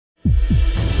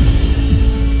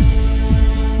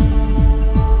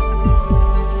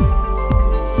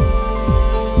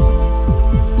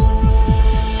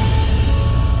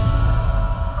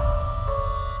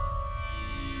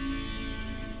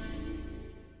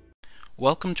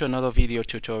Welcome to another video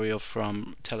tutorial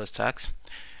from Telestax.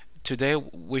 Today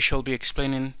we shall be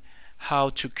explaining how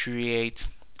to create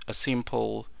a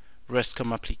simple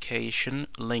Restcomm application,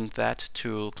 link that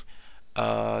to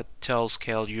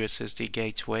Telscale USSD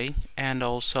Gateway, and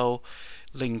also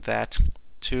link that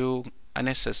to an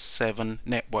SS7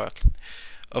 network.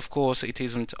 Of course, it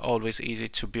isn't always easy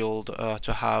to build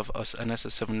to have an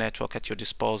SS7 network at your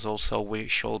disposal, so we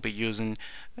shall be using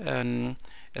an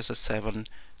SS7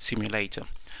 simulator,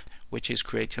 which is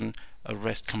creating a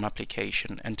Restcomm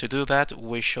application. And to do that,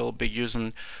 we shall be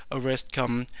using a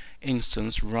Restcomm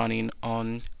instance running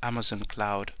on Amazon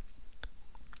Cloud.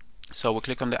 So we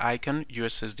click on the icon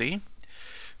USSD,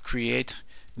 create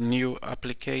new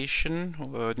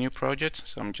application or new project.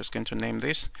 So I'm just going to name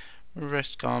this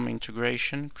Restcomm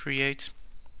Integration, create.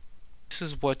 This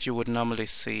is what you would normally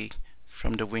see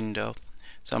from the window.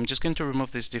 So I'm just going to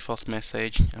remove this default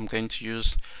message. I'm going to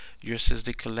use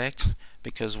USSD collect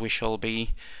because we shall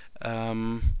be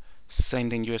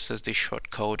sending USSD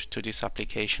shortcode to this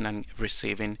application and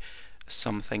receiving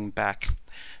something back.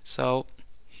 So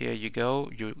here you go,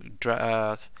 you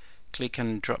click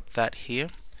and drop that here.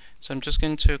 So I'm just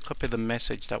going to copy the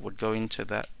message that would go into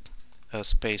that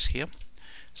space here.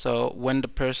 So when the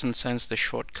person sends the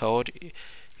shortcode,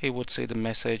 he would see the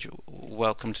message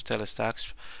welcome to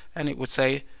Telestax, and it would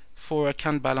say for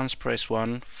account balance press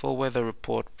 1, for weather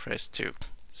report press 2.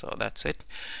 So that's it.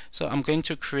 So I'm going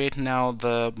to create now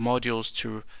the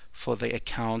modules for the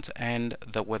account and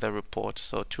the weather report.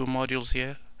 So two modules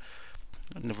here,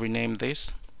 and rename this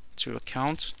to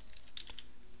account,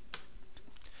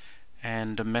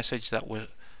 and the message that will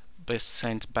be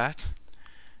sent back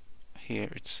here,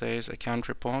 it says account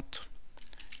report,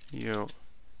 your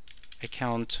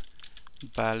account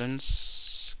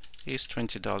balance is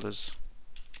 $20.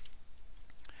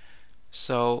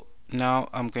 So now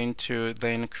I'm going to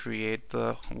then create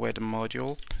the weather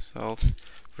module. So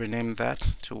rename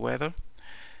that to weather,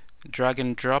 drag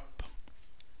and drop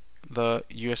the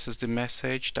USSD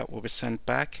message that will be sent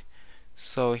back.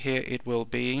 So here it will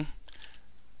be,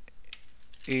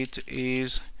 it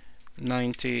is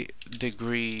 90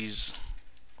 degrees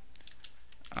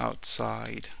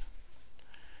outside.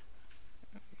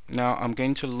 Now I'm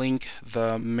going to link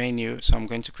the menu, so I'm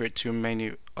going to create two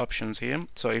menu options here.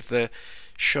 So if the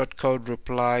shortcode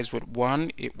replies with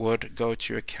 1, it would go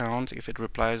to account. If it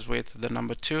replies with the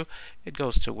number 2, it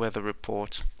goes to weather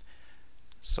report.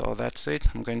 So that's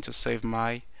it. I'm going to save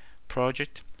my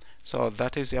project. So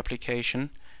that is the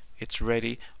application. It's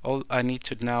ready. All I need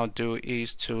to now do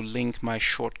is to link my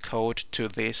shortcode to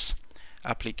this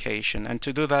application, and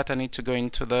to do that I need to go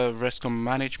into the Restcomm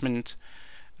management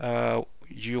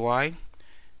UI.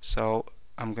 So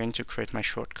I'm going to create my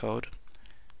shortcode,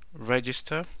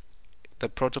 register. The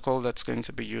protocol that's going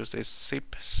to be used is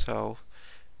SIP, so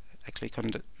I click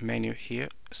on the menu here,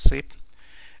 SIP,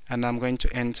 and I'm going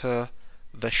to enter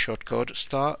the shortcode.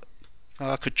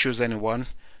 I could choose any one,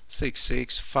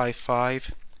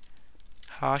 6655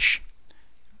 hash.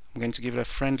 I'm going to give it a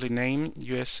friendly name,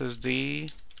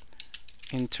 USSD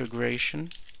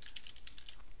Integration.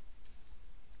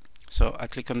 So I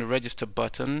click on the register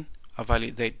button, I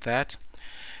validate that,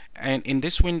 and in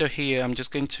this window here I'm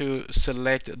just going to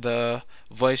select the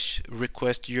voice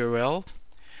request URL.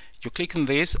 You click on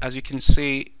this, as you can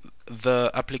see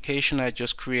the application I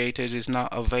just created is now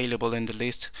available in the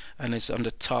list and it's on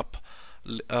the top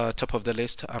of the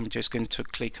list. I'm just going to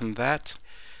click on that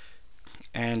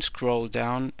and scroll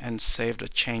down and save the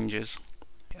changes.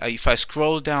 If I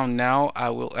scroll down now,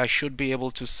 I should be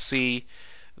able to see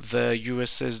the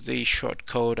USSD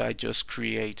shortcode I just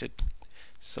created.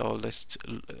 So let's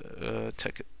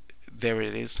take it. There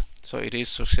it is. So it is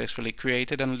successfully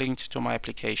created and linked to my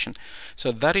application.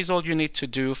 So that is all you need to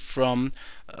do from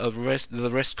the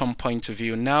Restcomm point of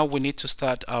view. Now we need to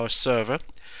start our server.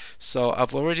 So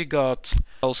I've already got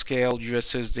Telscale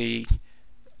USSD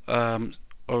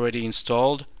already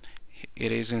installed.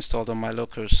 It is installed on my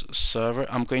local server.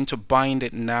 I'm going to bind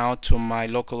it now to my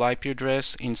local IP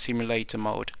address in simulator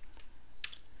mode.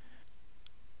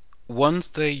 Once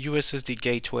the USSD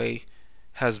gateway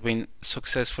has been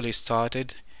successfully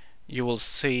started, you will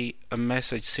see a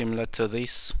message similar to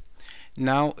this.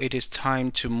 Now it is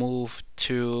time to move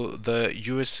to the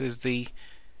USSD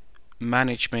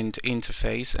management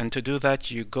interface, and to do that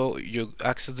you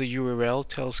access the URL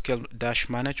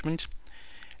Telscale-management,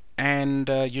 and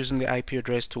using the IP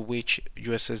address to which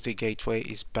USSD gateway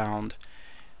is bound.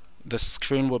 The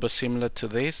screen will be similar to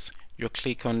this. You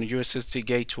click on USSD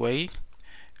gateway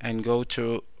and go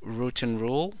to routing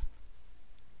rule,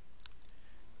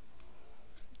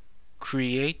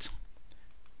 create.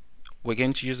 We're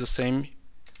going to use the same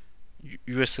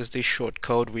USSD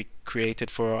shortcode we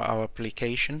created for our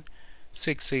application,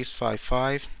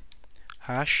 6655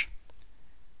 hash,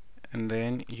 and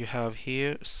then you have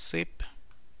here zip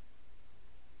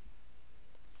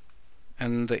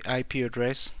and the IP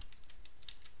address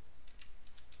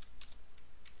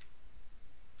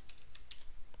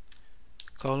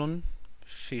colon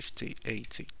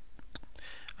 5080.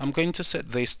 I'm going to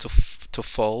set this to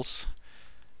false,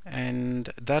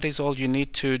 and that is all you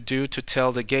need to do to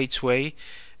tell the gateway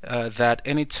that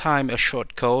anytime a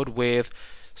shortcode with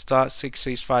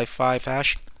 *6655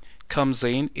 hash comes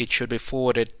in, it should be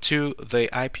forwarded to the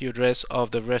IP address of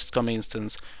the Restcomm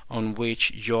instance on which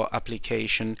your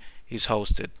application is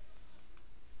hosted.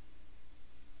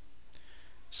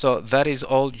 So that is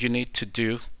all you need to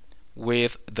do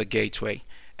with the gateway.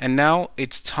 And now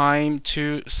it's time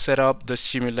to set up the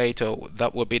simulator.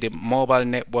 That will be the Mobile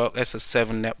Network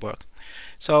SS7 network.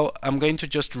 So I'm going to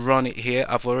just run it here.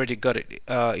 I've already got it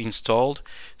installed.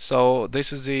 So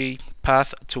this is the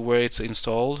path to where it's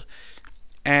installed,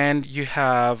 and you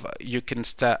can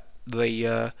start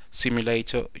the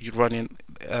simulator running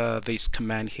this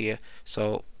command here.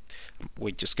 So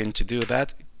we're just going to do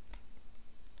that.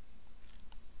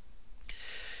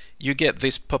 You get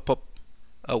this pop-up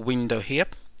window here,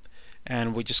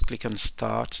 and we just click on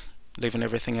start, leaving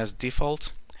everything as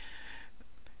default.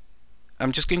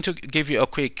 I'm just going to give you a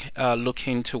quick look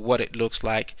into what it looks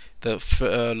like.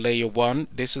 The layer 1,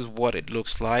 this is what it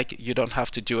looks like. You don't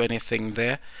have to do anything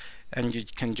there, and you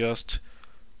can just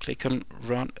click on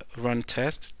run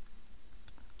test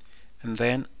and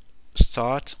then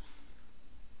start.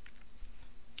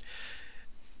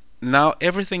 Now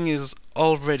everything is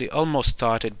already almost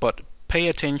started, but pay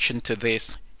attention to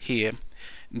this here.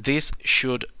 This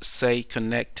should say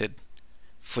connected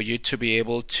for you to be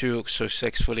able to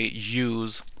successfully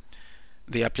use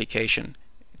the application.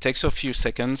 It takes a few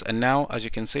seconds, and now as you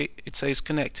can see it says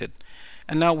connected.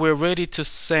 And now we're ready to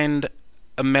send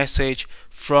a message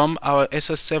from our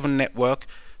SS7 network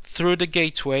through the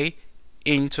gateway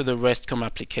into the Restcomm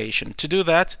application. To do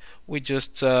that, we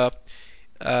just enter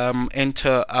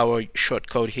our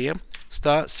shortcode here,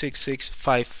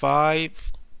 *6655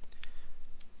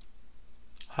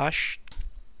 hash,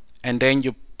 and then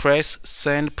you press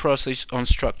send process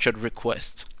unstructured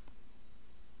request,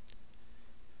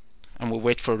 and we'll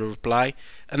wait for the reply.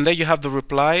 And there you have the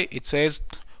reply. It says,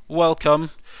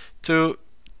 welcome to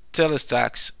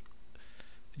Telestax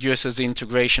USSD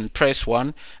integration, press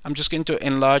 1. I'm just going to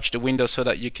enlarge the window so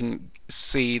that you can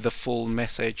see the full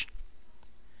message.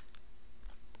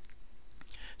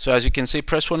 So as you can see,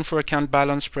 press 1 for account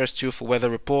balance, press 2 for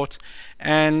weather report,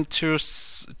 and to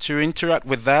interact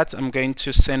with that, I'm going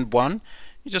to send 1.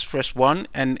 You just press 1,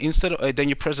 and instead of then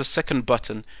you press a second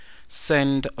button,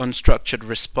 send unstructured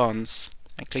response,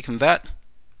 and click on that,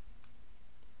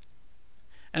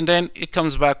 and then it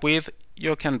comes back with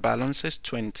your account balance is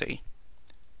 20.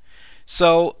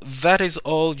 So that is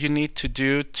all you need to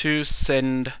do to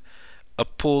send a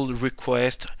pull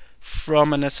request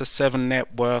from an SS7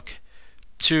 network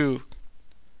to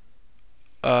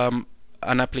an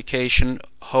application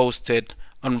hosted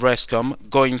on Restcomm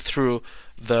going through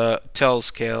the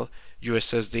Telscale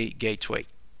USSD Gateway.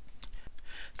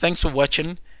 Thanks for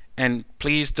watching, and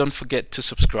please don't forget to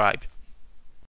subscribe.